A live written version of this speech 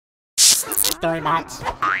Storybots.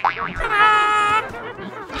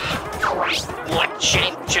 What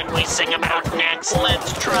shape should we sing about next?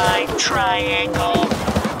 Let's try triangle.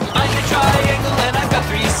 I'm a triangle and I've got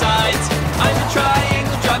three sides. I'm a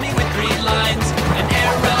triangle, draw me with three lines. An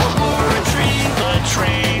arrow or a tree. A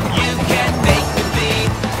tree. You can make me be.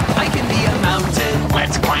 I can be a mountain.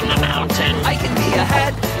 Let's climb the mountain. I can be a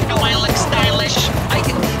head. Do I look stylish? I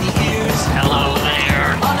can be the ears. Hello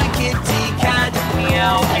there. On a kitty cat.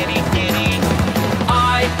 Meow, kitty, kitty.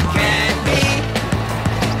 I can be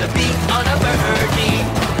the beak on a birdie.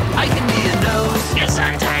 I can be a nose. Yes,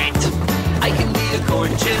 I'm tight. I can be a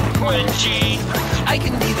corn chip. Crunchy. I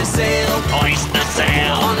can be the sail Hoist the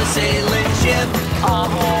sail. on a sailing ship.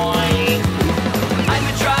 Ahoy. I'm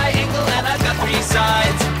a triangle and I've got three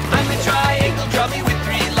sides. I'm a triangle, draw me with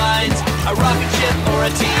three lines. A rocket ship or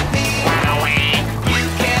a TV. Wowie. You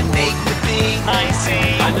can make the thing. I see.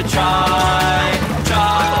 I'm a triangle.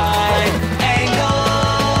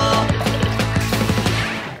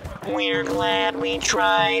 We're glad we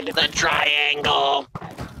tried the triangle.